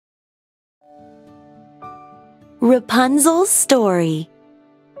Rapunzel's Story.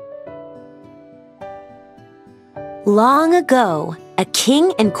 Long ago, a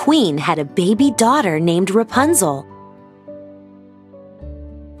king and queen had a baby daughter named Rapunzel.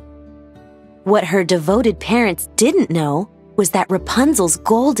 What her devoted parents didn't know was that Rapunzel's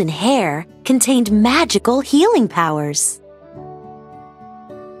golden hair contained magical healing powers.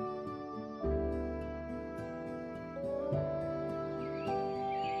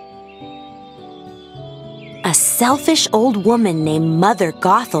 A selfish old woman named Mother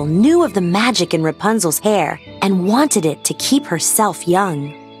Gothel knew of the magic in Rapunzel's hair and wanted it to keep herself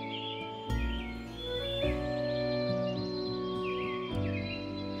young.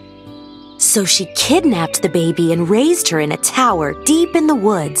 So she kidnapped the baby and raised her in a tower deep in the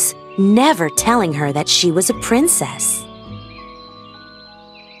woods, never telling her that she was a princess.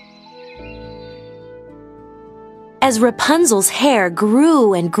 As Rapunzel's hair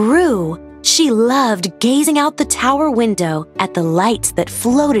grew and grew, she loved gazing out the tower window at the lights that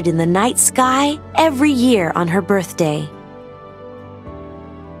floated in the night sky every year on her birthday.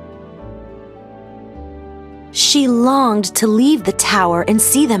 She longed to leave the tower and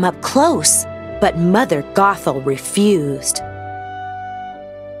see them up close, but Mother Gothel refused.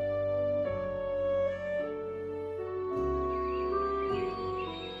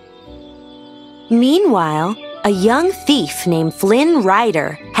 Meanwhile, a young thief named Flynn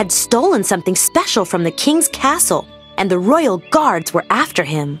Rider had stolen something special from the king's castle, and the royal guards were after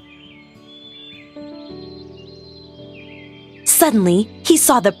him. Suddenly, he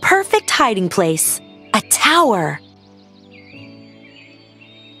saw the perfect hiding place, a tower.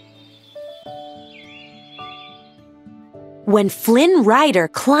 When Flynn Rider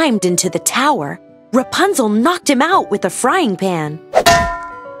climbed into the tower, Rapunzel knocked him out with a frying pan.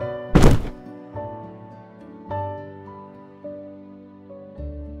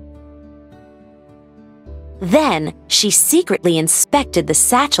 Then, she secretly inspected the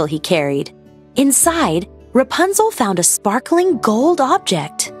satchel he carried. Inside, Rapunzel found a sparkling gold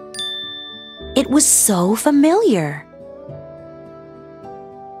object. It was so familiar.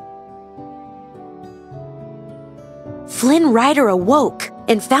 Flynn Rider awoke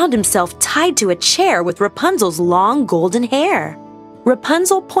and found himself tied to a chair with Rapunzel's long golden hair.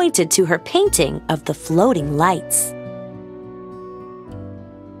 Rapunzel pointed to her painting of the floating lights.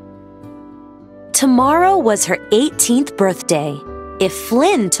 Tomorrow was her 18th birthday. If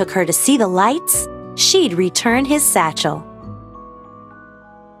Flynn took her to see the lights, she'd return his satchel.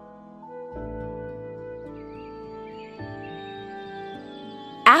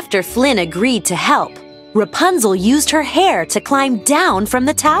 After Flynn agreed to help, Rapunzel used her hair to climb down from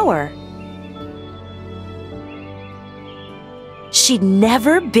the tower. She'd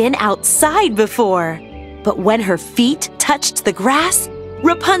never been outside before, but when her feet touched the grass,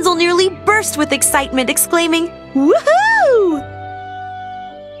 Rapunzel nearly burst with excitement, exclaiming, "Woohoo!"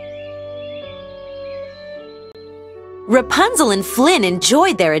 Rapunzel and Flynn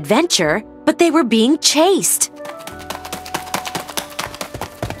enjoyed their adventure, but they were being chased.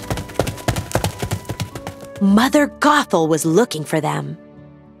 Mother Gothel was looking for them.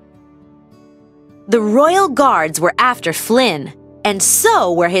 The royal guards were after Flynn, and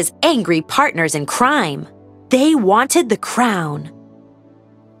so were his angry partners in crime. They wanted the crown.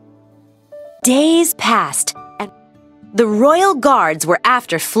 Days passed, and the royal guards were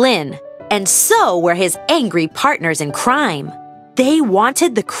after Flynn, and so were his angry partners in crime. They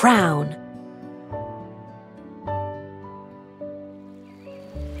wanted the crown.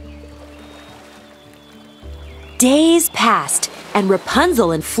 Days passed, and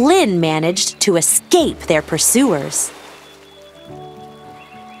Rapunzel and Flynn managed to escape their pursuers.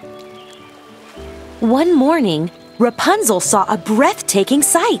 One morning, Rapunzel saw a breathtaking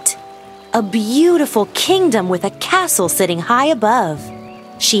sight. A beautiful kingdom with a castle sitting high above.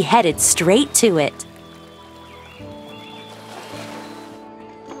 She headed straight to it.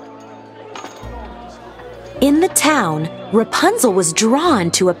 In the town, Rapunzel was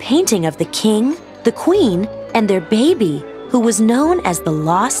drawn to a painting of the king, the queen, and their baby, who was known as the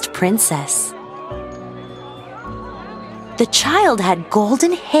Lost Princess. The child had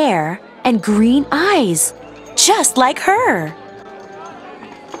golden hair and green eyes, just like her.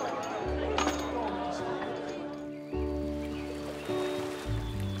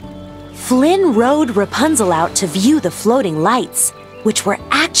 Flynn rode Rapunzel out to view the floating lights, which were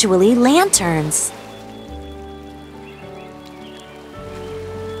actually lanterns.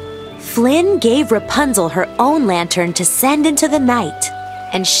 Flynn gave Rapunzel her own lantern to send into the night,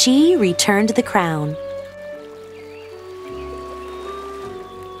 and she returned the crown.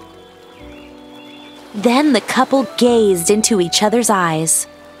 Then the couple gazed into each other's eyes.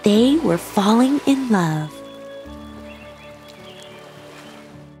 They were falling in love.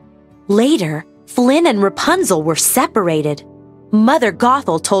 Later, Flynn and Rapunzel were separated. Mother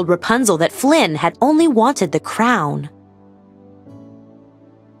Gothel told Rapunzel that Flynn had only wanted the crown.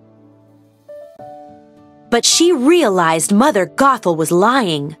 But she realized Mother Gothel was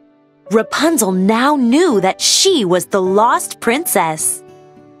lying. Rapunzel now knew that she was the lost princess.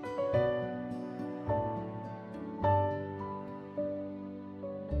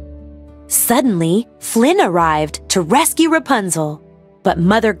 Suddenly, Flynn arrived to rescue Rapunzel. But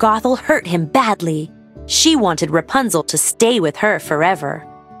Mother Gothel hurt him badly. She wanted Rapunzel to stay with her forever.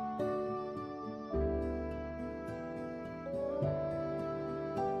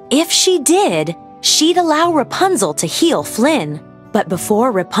 If she did, she'd allow Rapunzel to heal Flynn. But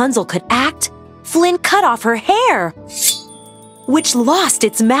before Rapunzel could act, Flynn cut off her hair, which lost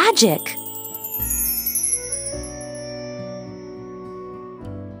its magic.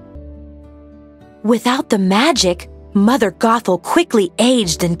 Without the magic, Mother Gothel quickly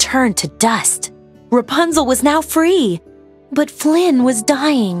aged and turned to dust. Rapunzel was now free, but Flynn was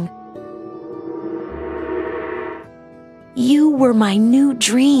dying. "You were my new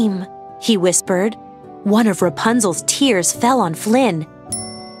dream," he whispered. One of Rapunzel's tears fell on Flynn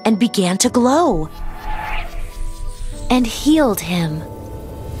and began to glow and healed him.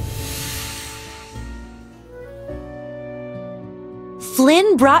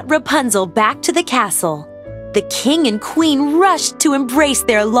 Flynn brought Rapunzel back to the castle. The king and queen rushed to embrace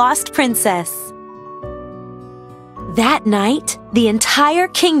their lost princess. That night, the entire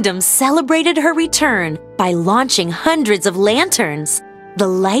kingdom celebrated her return by launching hundreds of lanterns, the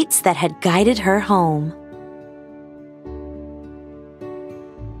lights that had guided her home.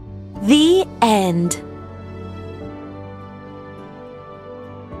 The end.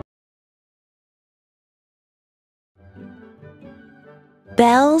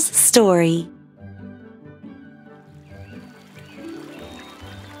 Belle's story.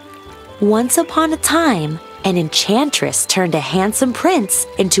 Once upon a time, an enchantress turned a handsome prince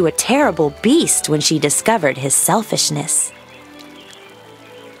into a terrible beast when she discovered his selfishness.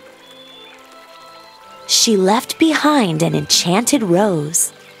 She left behind an enchanted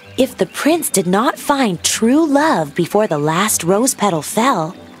rose. If the prince did not find true love before the last rose petal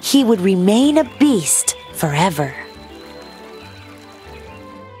fell, he would remain a beast forever.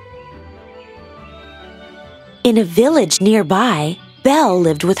 In a village nearby, Belle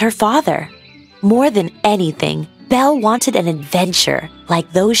lived with her father. More than anything, Belle wanted an adventure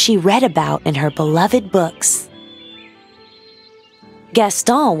like those she read about in her beloved books.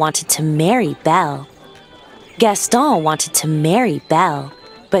 Gaston wanted to marry Belle.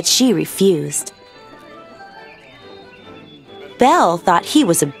 But she refused. Belle thought he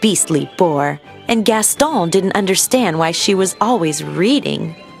was a beastly bore, and Gaston didn't understand why she was always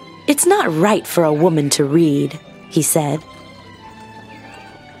reading. "It's not right for a woman to read," he said.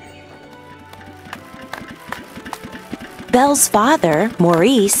 Belle's father,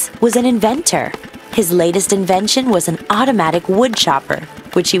 Maurice, was an inventor. His latest invention was an automatic wood chopper,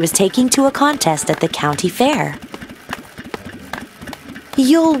 which he was taking to a contest at the county fair.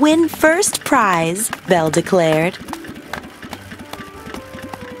 "You'll win first prize," Belle declared.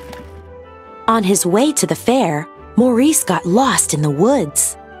 On his way to the fair, Maurice got lost in the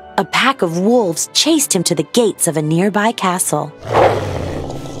woods. A pack of wolves chased him to the gates of a nearby castle.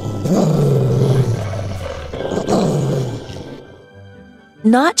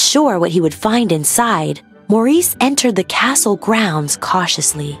 Not sure what he would find inside, Maurice entered the castle grounds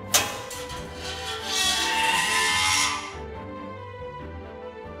cautiously.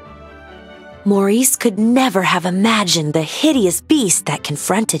 Maurice could never have imagined the hideous beast that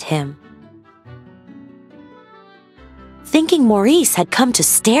confronted him. Thinking Maurice had come to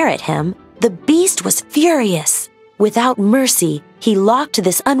stare at him, the beast was furious. Without mercy, he locked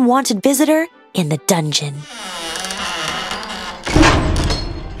this unwanted visitor in the dungeon.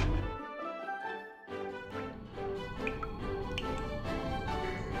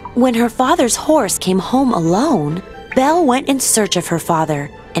 When her father's horse came home alone, Belle went in search of her father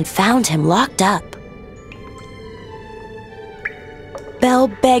and found him locked up. Belle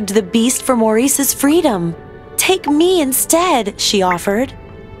begged the beast for Maurice's freedom. "Take me instead," she offered.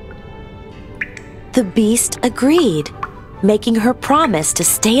 The beast agreed, making her promise to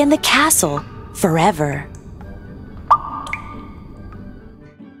stay in the castle forever.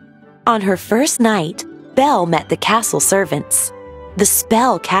 On her first night, Belle met the castle servants. The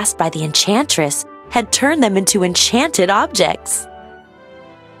spell cast by the enchantress had turned them into enchanted objects.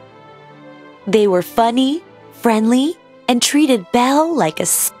 They were funny, friendly, and treated Belle like a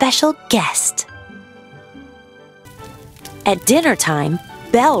special guest. At dinner time,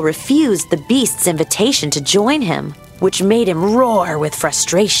 Belle refused the beast's invitation to join him, which made him roar with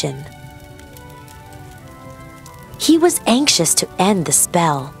frustration. He was anxious to end the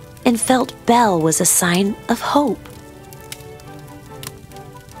spell and felt Belle was a sign of hope.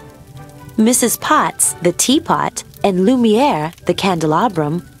 Mrs. Potts, the teapot, and Lumiere, the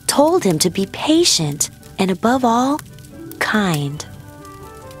candelabrum, told him to be patient and, above all, kind.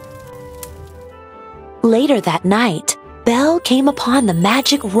 Later that night, Belle came upon the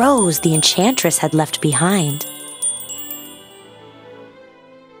magic rose the enchantress had left behind.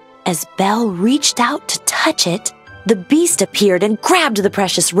 As Belle reached out to touch it, the beast appeared and grabbed the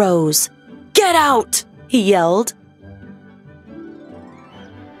precious rose. "Get out!" he yelled.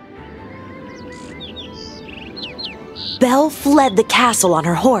 Belle fled the castle on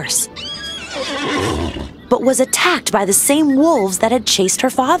her horse, but was attacked by the same wolves that had chased her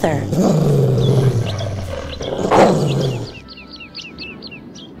father.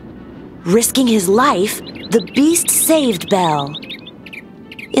 Risking his life, the beast saved Belle.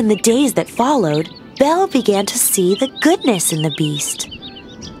 In the days that followed, Belle began to see the goodness in the beast.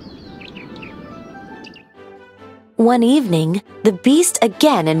 One evening, the beast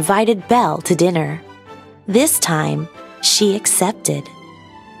again invited Belle to dinner. This time, she accepted.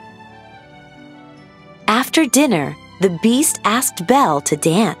 After dinner, the beast asked Belle to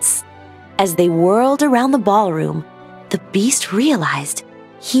dance. As they whirled around the ballroom, the beast realized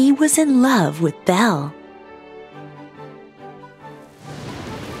he was in love with Belle.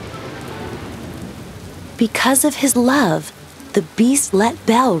 Because of his love, the beast let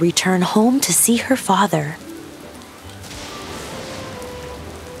Belle return home to see her father.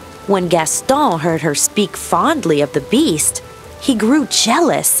 When Gaston heard her speak fondly of the beast, he grew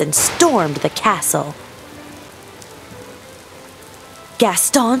jealous and stormed the castle.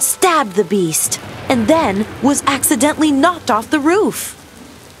 Gaston stabbed the beast and then was accidentally knocked off the roof.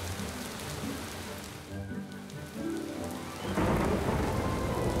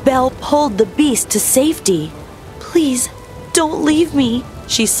 Belle pulled the beast to safety. "Please, don't leave me,"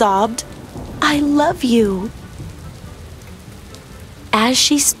 she sobbed. "I love you." As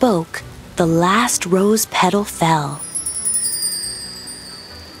she spoke, the last rose petal fell.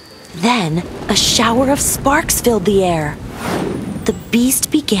 Then a shower of sparks filled the air. The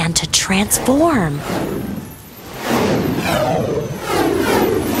beast began to transform.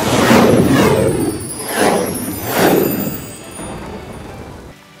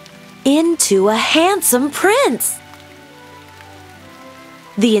 Into a handsome prince.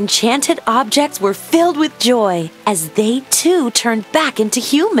 The enchanted objects were filled with joy as they too turned back into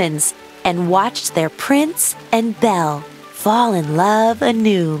humans and watched their prince and Belle fall in love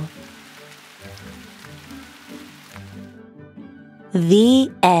anew. The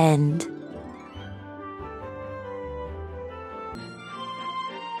end.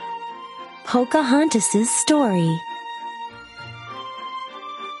 Pocahontas' story.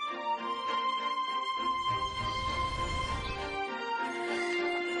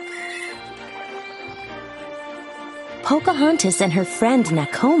 Pocahontas and her friend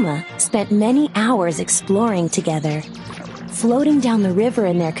Nakoma spent many hours exploring together. Floating down the river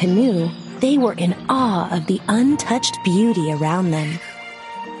in their canoe, they were in awe of the untouched beauty around them.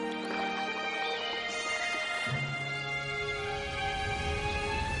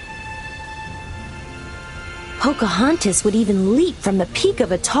 Pocahontas would even leap from the peak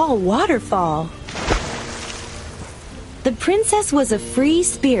of a tall waterfall. The princess was a free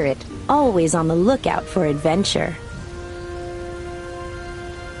spirit, always on the lookout for adventure.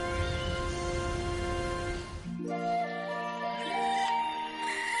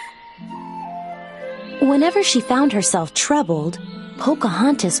 Whenever she found herself troubled,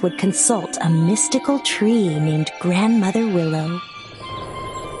 Pocahontas would consult a mystical tree named Grandmother Willow.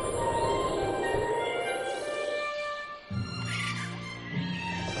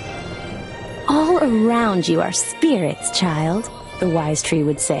 "All around you are spirits, child," the wise tree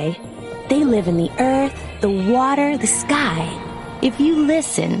would say. "They live in the earth, the water, the sky. If you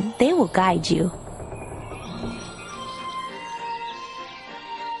listen, they will guide you."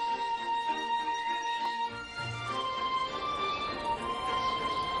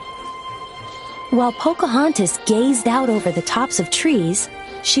 While Pocahontas gazed out over the tops of trees,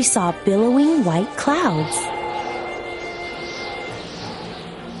 she saw billowing white clouds.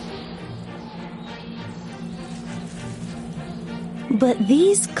 But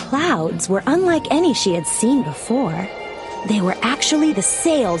these clouds were unlike any she had seen before. They were actually the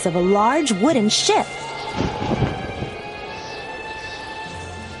sails of a large wooden ship.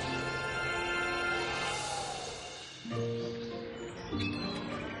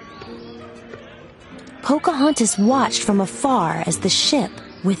 Pocahontas watched from afar as the ship,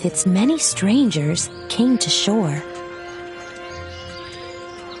 with its many strangers, came to shore.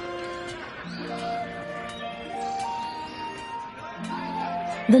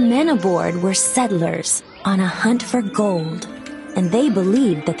 The men aboard were settlers on a hunt for gold, and they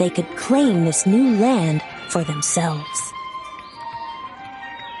believed that they could claim this new land for themselves.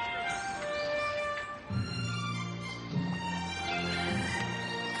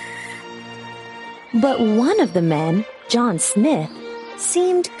 But one of the men, John Smith,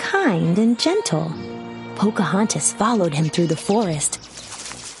 seemed kind and gentle. Pocahontas followed him through the forest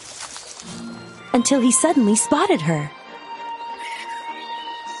until he suddenly spotted her.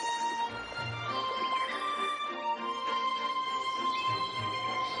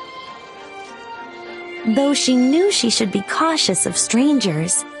 Though she knew she should be cautious of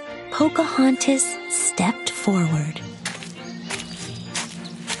strangers, Pocahontas stepped forward.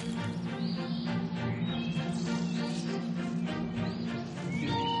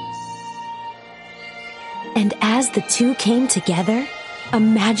 And as the two came together, a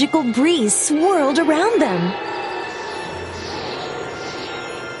magical breeze swirled around them.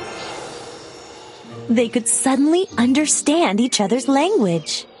 They could suddenly understand each other's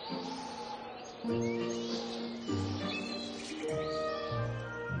language.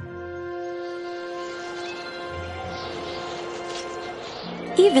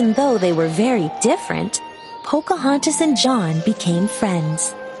 Even though they were very different, Pocahontas and John became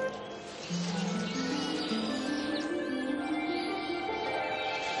friends.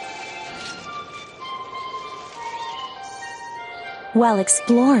 While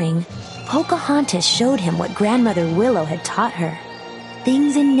exploring, Pocahontas showed him what Grandmother Willow had taught her.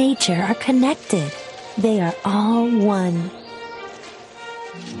 Things in nature are connected. They are all one.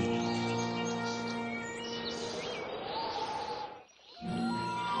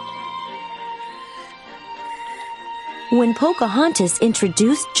 When Pocahontas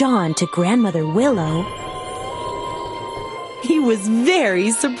introduced John to Grandmother Willow, he was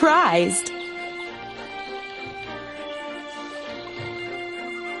very surprised.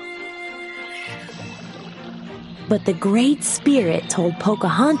 But the Great Spirit told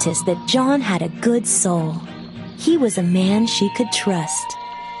Pocahontas that John had a good soul. He was a man she could trust.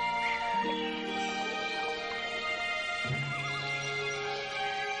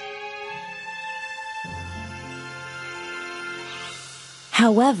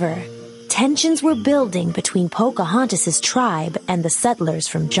 However, tensions were building between Pocahontas' tribe and the settlers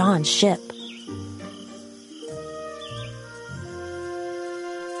from John's ship.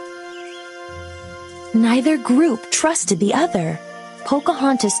 Neither group trusted the other.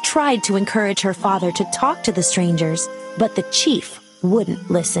 Pocahontas tried to encourage her father to talk to the strangers, but the chief wouldn't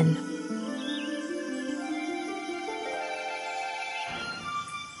listen.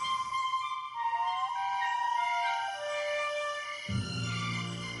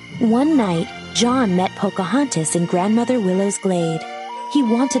 One night, John met Pocahontas in Grandmother Willow's glade. He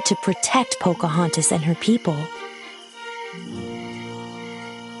wanted to protect Pocahontas and her people.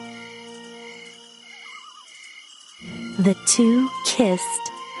 The two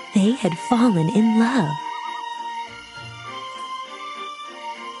kissed. They had fallen in love.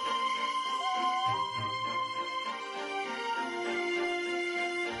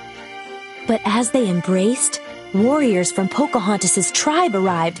 But as they embraced, warriors from Pocahontas' tribe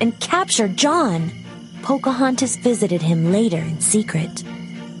arrived and captured John. Pocahontas visited him later in secret.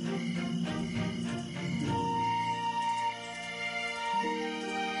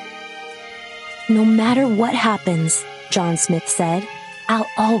 No matter what happens, John Smith said, I'll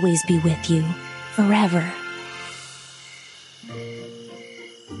always be with you, forever.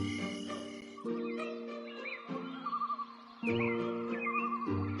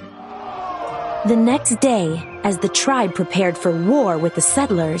 The next day, as the tribe prepared for war with the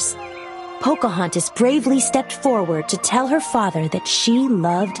settlers, Pocahontas bravely stepped forward to tell her father that she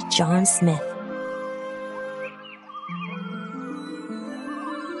loved John Smith.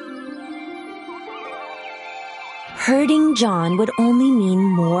 Hurting John would only mean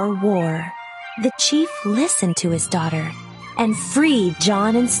more war. The chief listened to his daughter and freed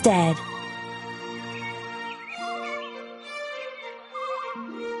John instead.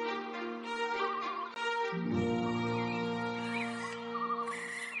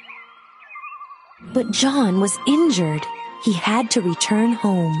 But John was injured. He had to return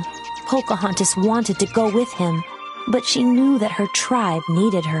home. Pocahontas wanted to go with him, but she knew that her tribe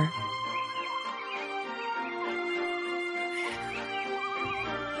needed her.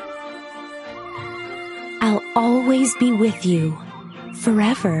 I'll always be with you,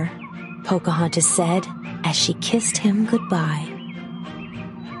 forever, Pocahontas said as she kissed him goodbye.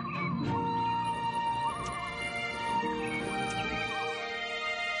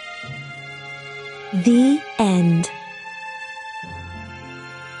 The end.